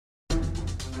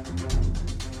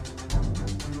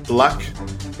luck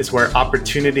is where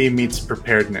opportunity meets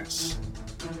preparedness.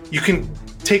 You can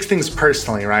take things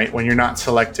personally, right? When you're not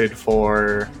selected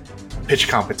for a pitch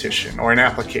competition or an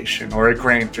application or a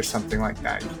grant or something like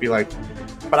that. You'd be like,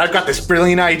 but I've got this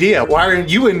brilliant idea. Why aren't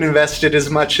you invested as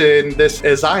much in this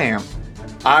as I am?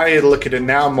 I look at it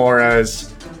now more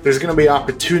as there's going to be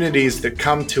opportunities that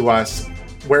come to us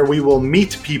where we will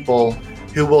meet people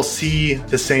who will see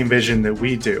the same vision that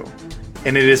we do.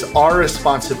 And it is our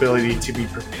responsibility to be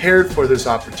prepared for those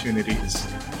opportunities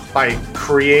by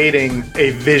creating a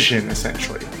vision,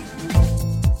 essentially.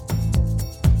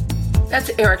 That's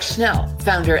Eric Schnell,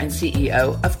 founder and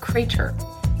CEO of Crater.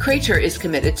 Crater is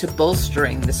committed to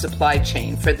bolstering the supply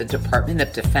chain for the Department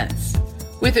of Defense.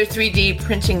 With their 3D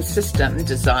printing system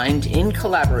designed in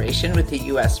collaboration with the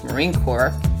U.S. Marine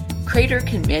Corps, Crater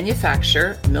can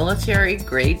manufacture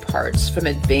military-grade parts from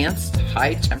advanced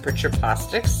high-temperature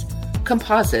plastics,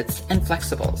 composites, and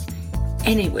flexibles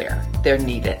anywhere they're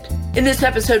needed. In this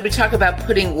episode, we talk about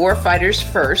putting warfighters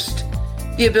first,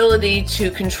 the ability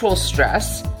to control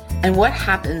stress, and what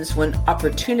happens when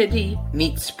opportunity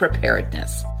meets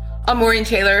preparedness. I'm Maureen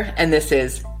Taylor, and this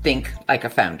is Think Like a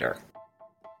Founder.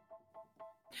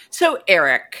 So,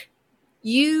 Eric,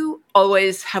 you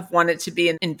always have wanted to be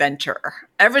an inventor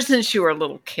ever since you were a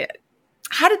little kid.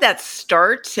 How did that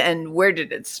start, and where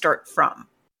did it start from?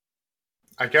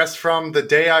 I guess from the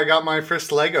day I got my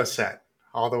first Lego set,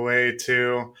 all the way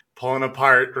to pulling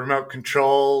apart remote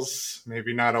controls,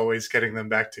 maybe not always getting them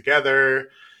back together,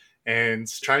 and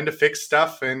trying to fix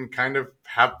stuff and kind of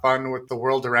have fun with the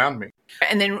world around me.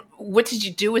 And then what did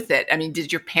you do with it? I mean,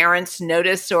 did your parents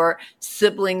notice or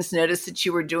siblings notice that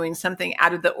you were doing something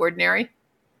out of the ordinary?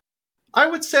 I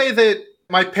would say that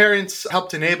my parents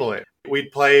helped enable it.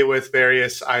 We'd play with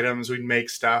various items, we'd make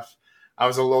stuff. I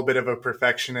was a little bit of a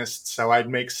perfectionist, so I'd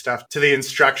make stuff to the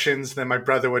instructions. Then my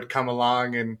brother would come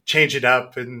along and change it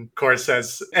up. And of course,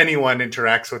 as anyone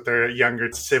interacts with their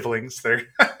younger siblings, they're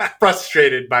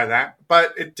frustrated by that.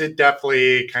 But it did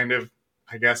definitely kind of,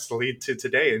 I guess, lead to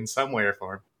today in some way or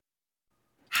form.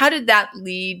 How did that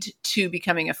lead to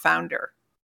becoming a founder?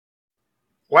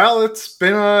 Well, it's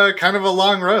been a kind of a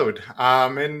long road,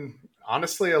 and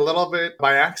honestly, a little bit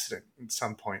by accident at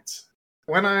some points.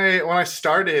 When I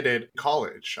started at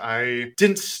college, I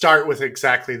didn't start with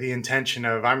exactly the intention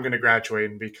of I'm going to graduate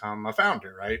and become a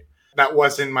founder, right? That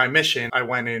wasn't my mission. I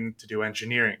went in to do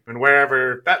engineering. And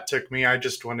wherever that took me, I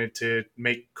just wanted to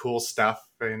make cool stuff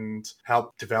and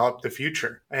help develop the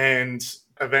future. And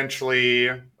eventually,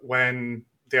 when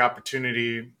the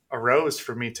opportunity arose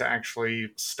for me to actually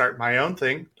start my own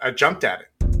thing, I jumped at it.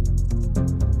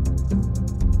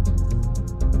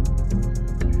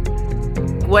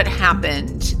 What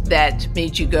happened that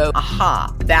made you go,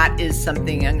 aha, that is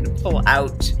something I'm going to pull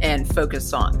out and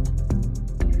focus on?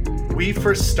 We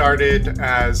first started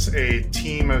as a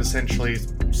team of essentially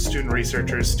student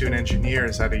researchers, student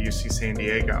engineers out of UC San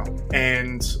Diego.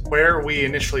 And where we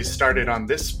initially started on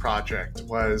this project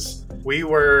was we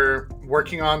were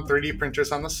working on 3D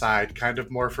printers on the side, kind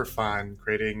of more for fun,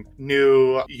 creating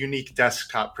new, unique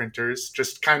desktop printers,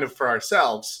 just kind of for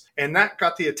ourselves. And that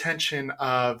got the attention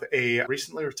of a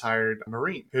recently retired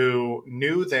Marine who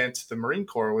knew that the Marine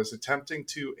Corps was attempting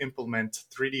to implement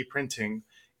 3D printing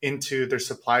into their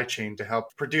supply chain to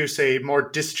help produce a more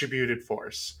distributed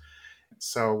force.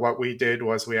 So what we did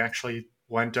was we actually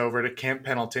went over to Camp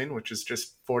Pendleton, which is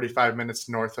just 45 minutes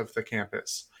north of the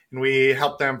campus. And we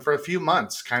helped them for a few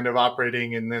months, kind of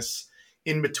operating in this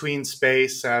in-between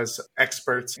space as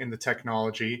experts in the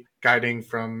technology, guiding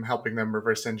from helping them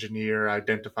reverse engineer,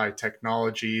 identify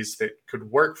technologies that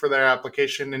could work for their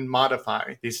application and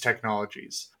modify these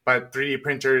technologies. But 3D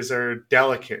printers are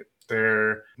delicate.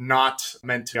 They're not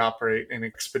meant to operate in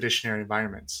expeditionary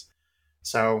environments.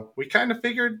 So we kind of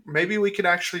figured maybe we could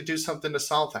actually do something to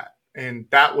solve that. And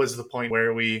that was the point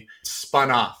where we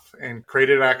spun off and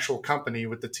created an actual company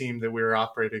with the team that we were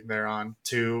operating there on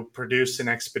to produce an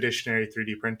expeditionary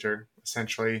 3D printer,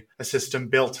 essentially a system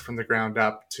built from the ground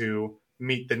up to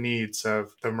meet the needs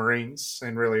of the Marines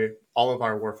and really all of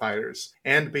our warfighters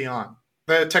and beyond.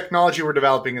 The technology we're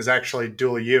developing is actually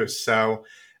dual use. So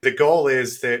the goal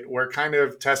is that we're kind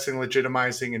of testing,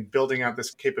 legitimizing, and building out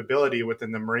this capability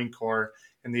within the Marine Corps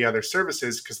and the other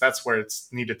services, because that's where it's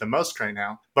needed the most right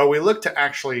now. But we look to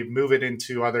actually move it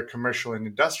into other commercial and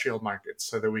industrial markets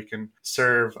so that we can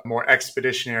serve more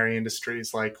expeditionary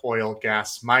industries like oil,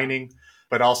 gas, mining,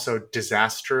 but also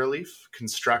disaster relief,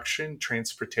 construction,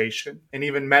 transportation, and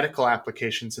even medical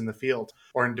applications in the field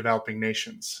or in developing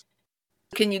nations.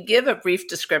 Can you give a brief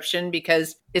description,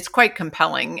 because it's quite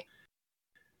compelling?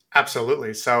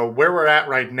 Absolutely. So where we're at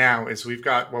right now is we've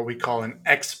got what we call an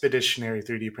expeditionary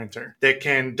 3D printer that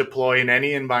can deploy in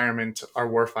any environment our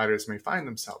warfighters may find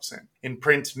themselves in and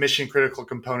print mission critical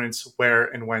components where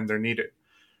and when they're needed.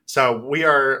 So we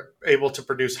are able to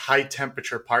produce high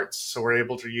temperature parts. So we're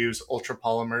able to use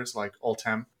ultrapolymers like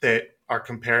ULTEM that are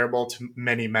comparable to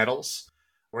many metals.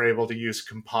 We're able to use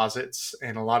composites,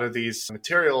 and a lot of these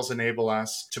materials enable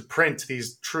us to print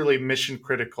these truly mission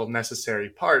critical necessary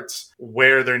parts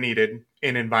where they're needed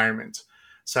in environment.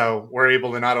 So we're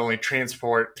able to not only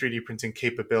transport 3D printing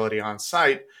capability on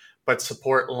site, but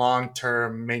support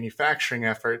long-term manufacturing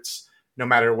efforts no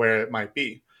matter where it might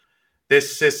be.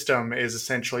 This system is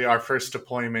essentially our first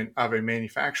deployment of a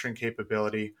manufacturing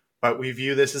capability, but we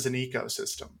view this as an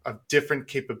ecosystem of different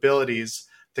capabilities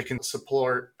that can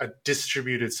support a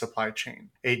distributed supply chain,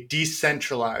 a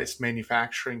decentralized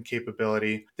manufacturing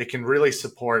capability that can really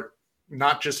support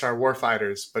not just our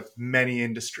warfighters, but many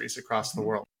industries across the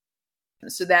world.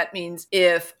 So that means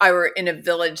if I were in a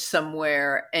village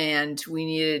somewhere and we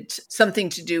needed something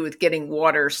to do with getting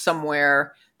water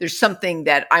somewhere, there's something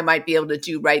that I might be able to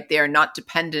do right there, not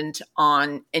dependent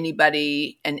on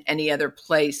anybody and any other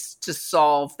place to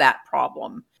solve that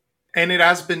problem. And it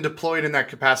has been deployed in that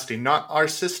capacity, not our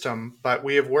system, but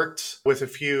we have worked with a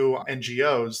few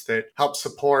NGOs that help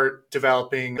support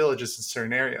developing villages in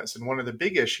certain areas. And one of the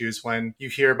big issues when you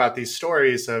hear about these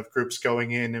stories of groups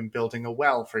going in and building a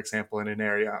well, for example, in an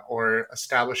area, or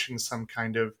establishing some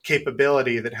kind of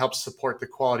capability that helps support the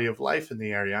quality of life in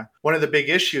the area, one of the big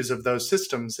issues of those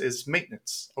systems is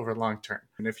maintenance over long term.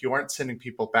 And if you aren't sending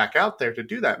people back out there to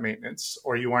do that maintenance,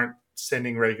 or you aren't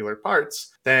sending regular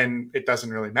parts, then it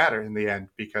doesn't really matter in the end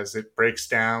because it breaks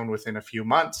down within a few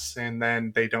months and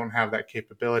then they don't have that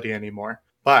capability anymore.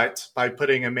 But by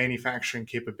putting a manufacturing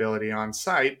capability on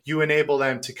site, you enable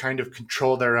them to kind of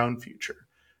control their own future,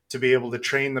 to be able to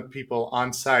train the people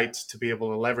on site to be able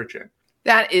to leverage it.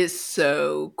 That is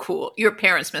so cool. Your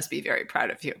parents must be very proud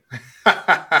of you.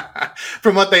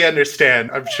 From what they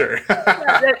understand, I'm sure.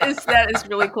 that is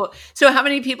really cool. So how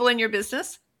many people in your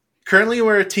business? Currently,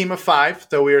 we're a team of 5,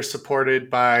 though we are supported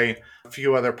by a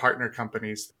few other partner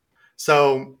companies.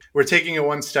 So we're taking it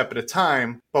one step at a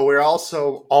time, but we're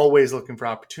also always looking for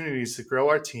opportunities to grow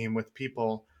our team with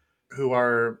people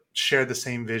who share the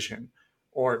same vision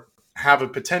or have a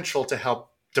potential to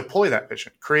help deploy that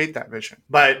vision, create that vision.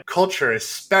 But culture,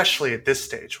 especially at this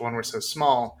stage when we're so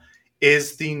small,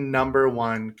 is the number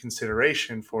one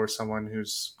consideration for someone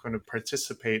who's going to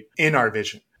participate in our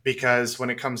vision. Because when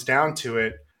it comes down to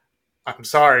it, I'm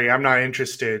sorry, I'm not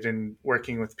interested in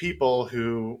working with people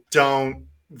who don't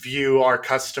view our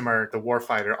customer, the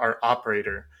warfighter, our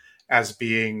operator, as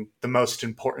being the most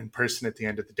important person at the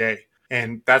end of the day.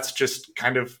 And that's just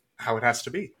kind of how it has to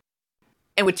be.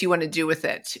 And what do you want to do with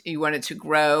it? You want it to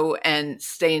grow and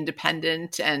stay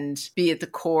independent and be at the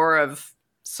core of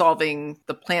solving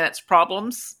the planet's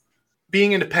problems?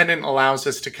 Being independent allows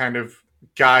us to kind of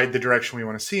guide the direction we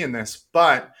want to see in this,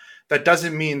 but that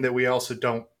doesn't mean that we also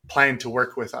don't plan to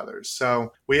work with others.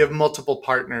 So we have multiple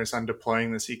partners on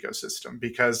deploying this ecosystem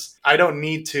because I don't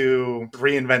need to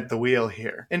reinvent the wheel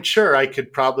here. And sure, I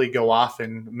could probably go off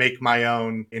and make my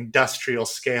own industrial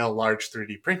scale large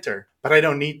 3D printer, but I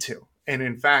don't need to. And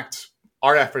in fact,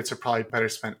 our efforts are probably better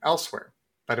spent elsewhere.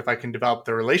 But if I can develop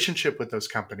the relationship with those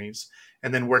companies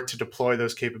and then work to deploy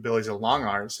those capabilities along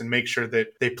ours and make sure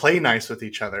that they play nice with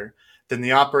each other, then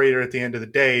the operator at the end of the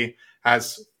day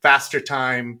has faster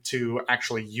time to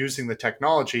actually using the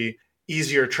technology,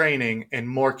 easier training, and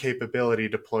more capability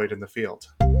deployed in the field.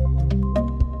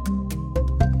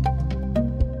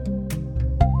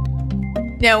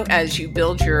 Now, as you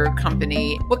build your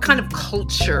company, what kind of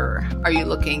culture are you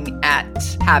looking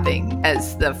at having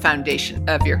as the foundation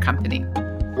of your company?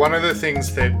 One of the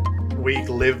things that we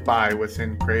live by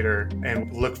within Crater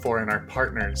and look for in our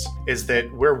partners is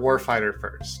that we're warfighter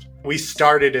first. We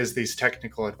started as these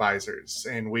technical advisors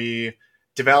and we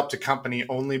developed a company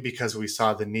only because we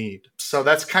saw the need. So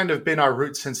that's kind of been our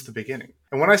route since the beginning.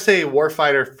 And when I say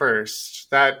warfighter first,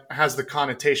 that has the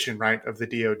connotation, right, of the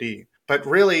DoD. But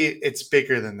really, it's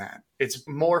bigger than that. It's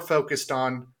more focused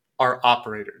on our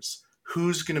operators.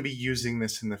 Who's going to be using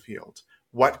this in the field?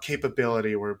 What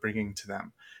capability we're bringing to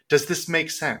them? Does this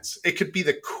make sense? It could be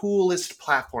the coolest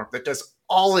platform that does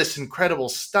all this incredible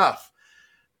stuff.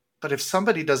 But if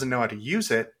somebody doesn't know how to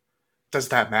use it, does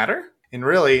that matter? And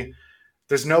really,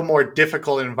 there's no more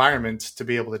difficult environment to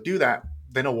be able to do that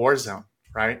than a war zone,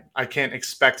 right? I can't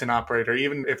expect an operator,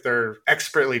 even if they're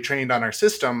expertly trained on our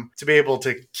system, to be able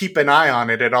to keep an eye on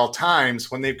it at all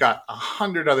times when they've got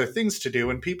 100 other things to do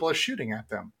and people are shooting at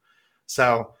them.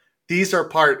 So These are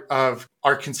part of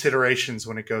our considerations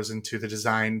when it goes into the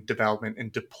design, development,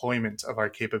 and deployment of our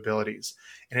capabilities.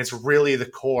 And it's really the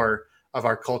core of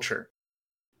our culture.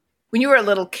 When you were a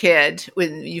little kid,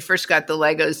 when you first got the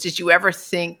Legos, did you ever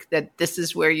think that this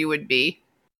is where you would be?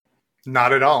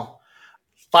 Not at all.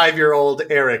 5-year-old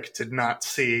Eric did not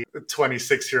see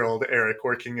 26-year-old Eric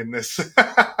working in this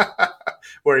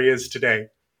where he is today.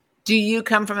 Do you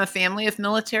come from a family of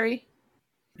military?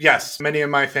 Yes, many of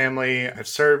my family have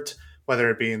served, whether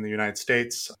it be in the United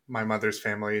States. My mother's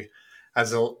family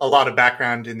has a lot of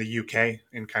background in the UK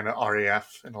in kind of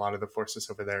RAF and a lot of the forces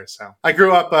over there. So I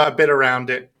grew up a bit around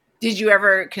it. Did you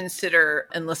ever consider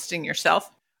enlisting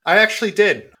yourself? I actually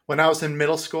did. When I was in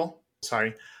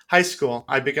high school,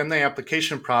 I began the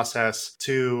application process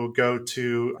to go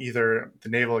to either the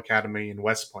Naval Academy in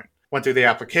West Point. Went through the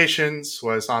applications,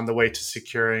 was on the way to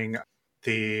securing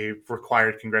the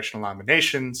required congressional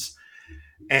nominations.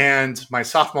 And my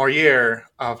sophomore year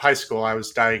of high school, I was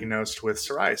diagnosed with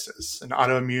psoriasis, an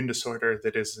autoimmune disorder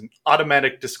that is an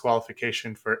automatic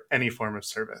disqualification for any form of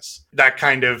service. That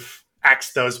kind of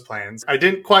axed those plans. I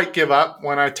didn't quite give up.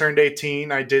 When I turned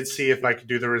 18, I did see if I could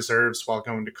do the reserves while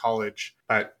going to college,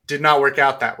 but did not work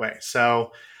out that way.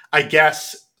 So I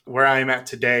guess where I'm at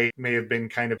today may have been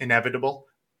kind of inevitable.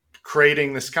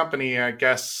 Creating this company, I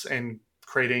guess, and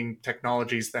creating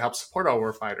technologies that help support our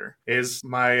warfighter is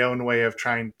my own way of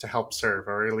trying to help serve,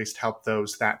 or at least help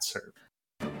those that serve.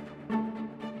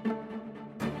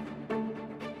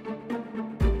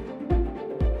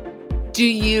 Do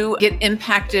you get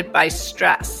impacted by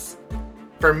stress?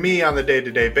 For me, on the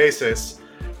day-to-day basis,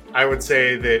 I would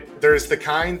say that there's the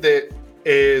kind that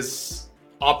is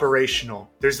operational.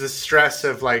 There's the stress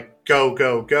of like, go,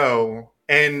 go, go.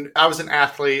 And I was an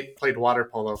athlete, played water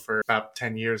polo for about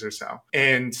 10 years or so.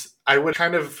 And I would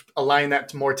kind of align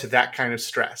that more to that kind of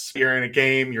stress. You're in a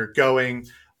game, you're going,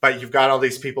 but you've got all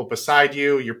these people beside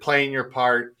you, you're playing your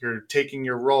part, you're taking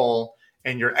your role,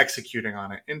 and you're executing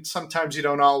on it. And sometimes you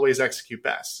don't always execute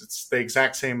best. It's the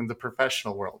exact same in the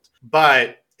professional world.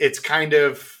 But it's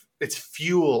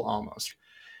fuel almost.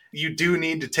 You do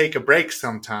need to take a break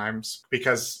sometimes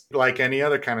because, like any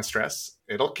other kind of stress,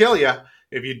 it'll kill you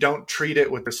if you don't treat it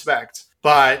with respect.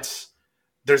 But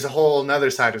there's a whole nother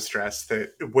side of stress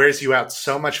that wears you out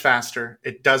so much faster.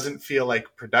 It doesn't feel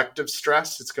like productive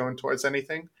stress. It's going towards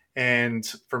anything. And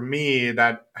for me,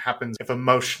 that happens if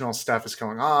emotional stuff is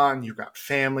going on, you've got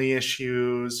family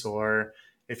issues, or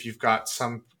if you've got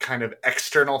some kind of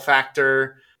external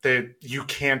factor that you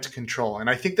can't control. And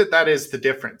I think that is the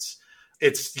difference.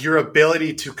 It's your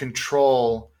ability to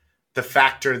control the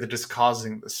factor that is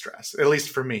causing the stress, at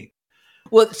least for me.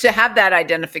 Well, to have that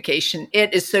identification,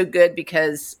 it is so good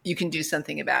because you can do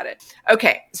something about it.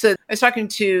 Okay, so I was talking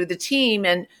to the team,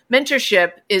 and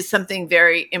mentorship is something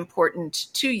very important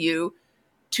to you,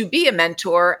 to be a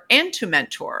mentor and to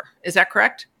mentor. Is that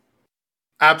correct?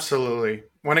 Absolutely.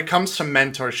 When it comes to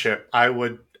mentorship, I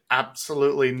would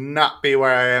absolutely not be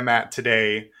where I am at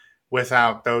today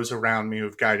without those around me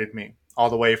who've guided me, all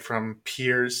the way from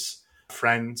peers,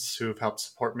 friends who have helped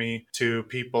support me, to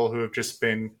people who have just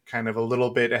been kind of a little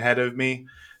bit ahead of me,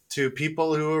 to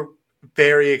people who are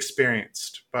very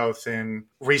experienced, both in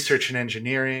research and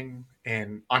engineering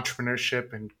and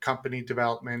entrepreneurship and company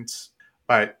development.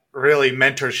 But really,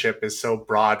 mentorship is so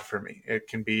broad for me. It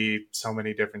can be so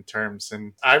many different terms.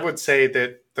 And I would say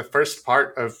that the first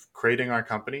part of creating our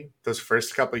company, those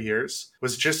first couple of years,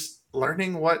 was just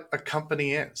learning what a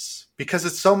company is, because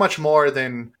it's so much more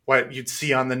than what you'd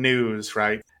see on the news,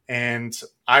 right? And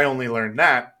I only learned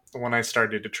that when I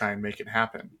started to try and make it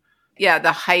happen. Yeah,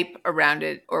 the hype around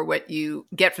it, or what you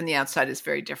get from the outside, is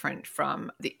very different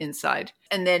from the inside.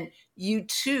 And then you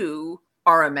too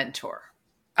are a mentor.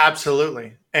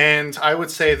 Absolutely. And I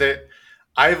would say that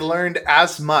I've learned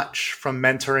as much from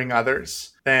mentoring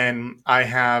others than I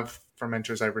have from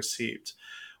mentors I've received.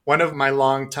 One of my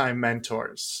longtime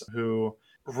mentors who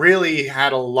really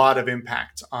had a lot of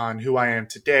impact on who I am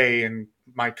today and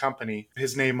my company,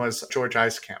 his name was George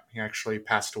Eiskamp. He actually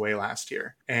passed away last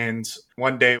year. And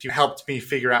one day he helped me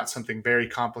figure out something very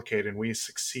complicated, and we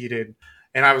succeeded.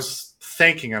 And I was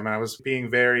thanking him, and I was being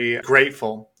very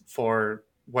grateful for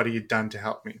what he had done to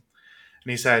help me.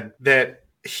 And he said that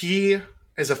he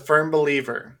is a firm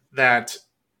believer that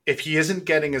if he isn't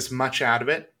getting as much out of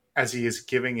it as he is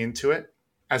giving into it,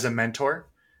 as a mentor,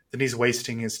 then he's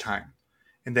wasting his time.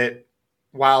 And that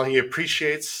while he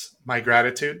appreciates my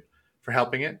gratitude for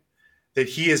helping it, that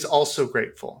he is also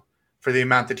grateful for the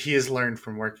amount that he has learned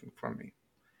from working for me.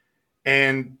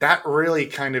 And that really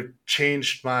kind of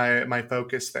changed my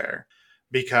focus there,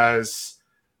 because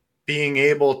being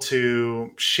able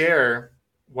to share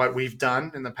what we've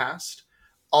done in the past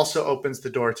also opens the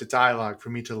door to dialogue for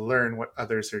me to learn what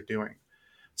others are doing.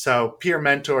 So peer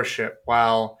mentorship,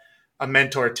 while a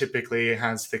mentor typically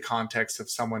has the context of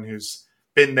someone who's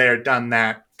been there, done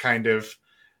that, kind of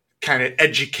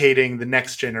educating the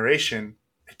next generation,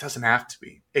 it doesn't have to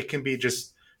be. It can be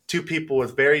just two people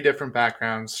with very different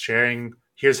backgrounds sharing,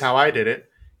 here's how I did it,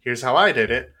 here's how I did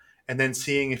it, and then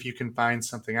seeing if you can find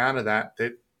something out of that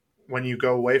when you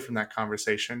go away from that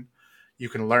conversation, you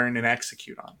can learn and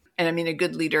execute on. And I mean, a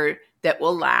good leader that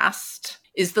will last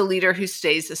is the leader who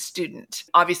stays a student.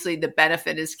 Obviously, the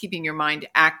benefit is keeping your mind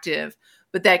active,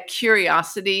 but that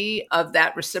curiosity of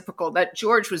that reciprocal, that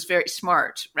George was very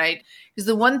smart, right? Because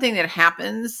the one thing that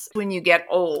happens when you get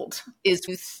old is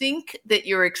you think that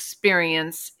your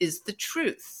experience is the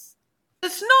truth.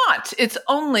 It's not. It's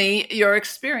only your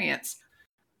experience.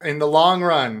 In the long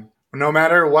run, no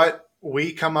matter what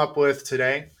we come up with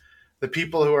today, the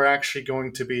people who are actually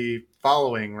going to be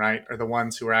following, right, are the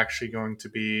ones who are actually going to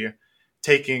be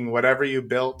taking whatever you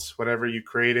built, whatever you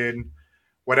created,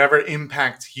 whatever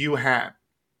impact you had.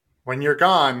 When you're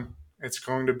gone, it's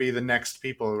going to be the next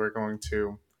people who are going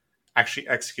to actually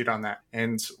execute on that.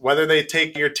 And whether they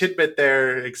take your tidbit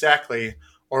there exactly,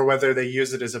 or whether they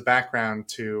use it as a background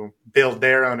to build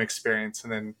their own experience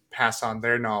and then pass on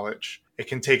their knowledge, it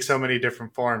can take so many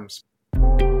different forms.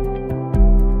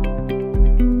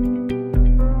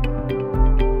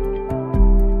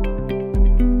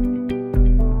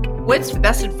 What's the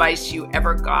best advice you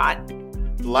ever got?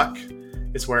 Luck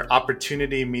is where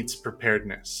opportunity meets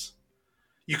preparedness.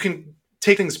 You can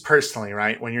take things personally,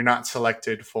 right? When you're not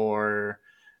selected for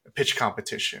a pitch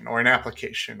competition or an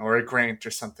application or a grant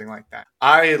or something like that.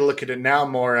 I look at it now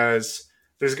more as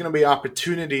there's going to be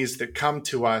opportunities that come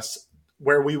to us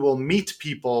where we will meet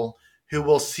people who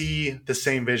will see the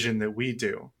same vision that we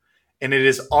do. And it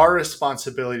is our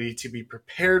responsibility to be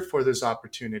prepared for those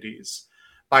opportunities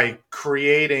by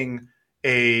creating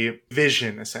a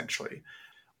vision, essentially.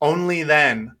 Only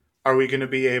then are we going to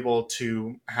be able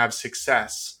to have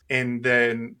success and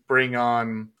then bring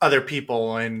on other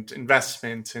people and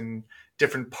investment and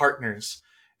different partners.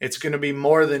 It's going to be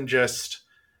more than just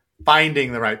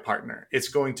finding the right partner. It's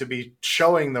going to be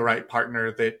showing the right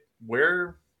partner that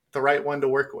we're the right one to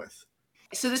work with.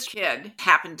 So this kid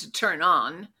happened to turn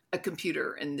on a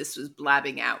computer and this was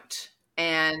blabbing out.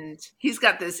 And he's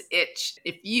got this itch.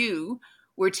 If you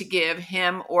were to give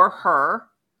him or her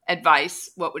advice,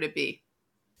 what would it be?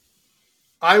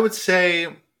 I would say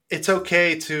it's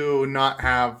okay to not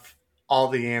have all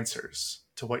the answers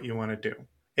to what you want to do.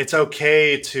 It's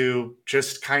okay to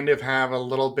just kind of have a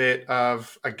little bit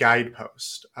of a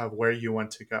guidepost of where you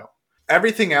want to go.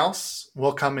 Everything else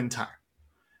will come in time.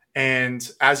 And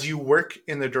as you work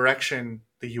in the direction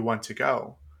that you want to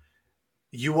go,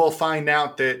 you will find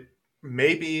out that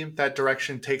maybe that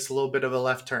direction takes a little bit of a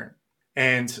left turn.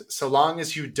 And so long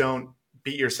as you don't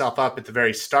beat yourself up at the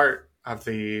very start of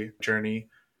the journey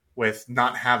with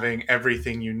not having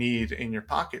everything you need in your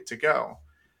pocket to go,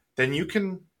 then you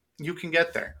can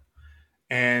get there.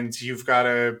 And you've got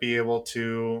to be able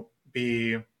to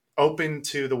be open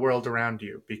to the world around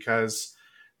you, because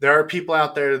there are people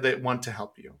out there that want to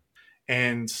help you.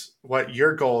 And what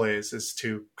your goal is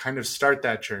to kind of start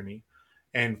that journey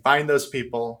and find those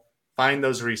people, find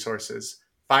those resources,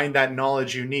 find that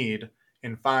knowledge you need,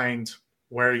 and find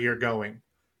where you're going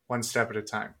one step at a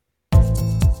time.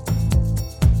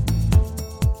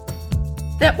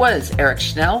 That was Eric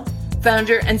Schnell,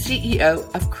 founder and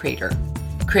CEO of Crater.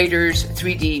 Crater's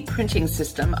 3D printing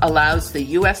system allows the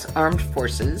U.S. Armed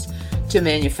Forces to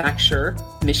manufacture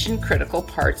mission-critical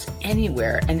parts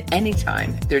anywhere and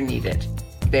anytime they're needed.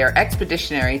 Their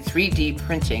expeditionary 3D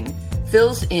printing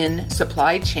fills in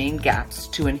supply chain gaps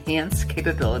to enhance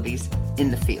capabilities in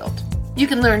the field. You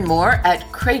can learn more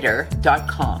at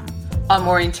crater.com. I'm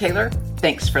Maureen Taylor.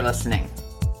 Thanks for listening.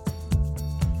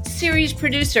 Series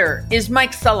producer is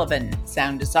Mike Sullivan.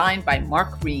 Sound design by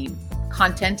Mark Ream.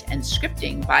 Content and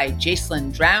scripting by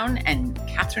Jacelyn Drown and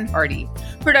Catherine Hardy.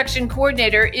 Production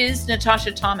coordinator is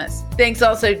Natasha Thomas. Thanks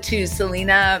also to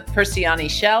Selena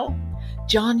Persiani-Shell,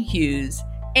 John Hughes,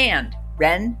 and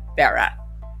Ren Barra.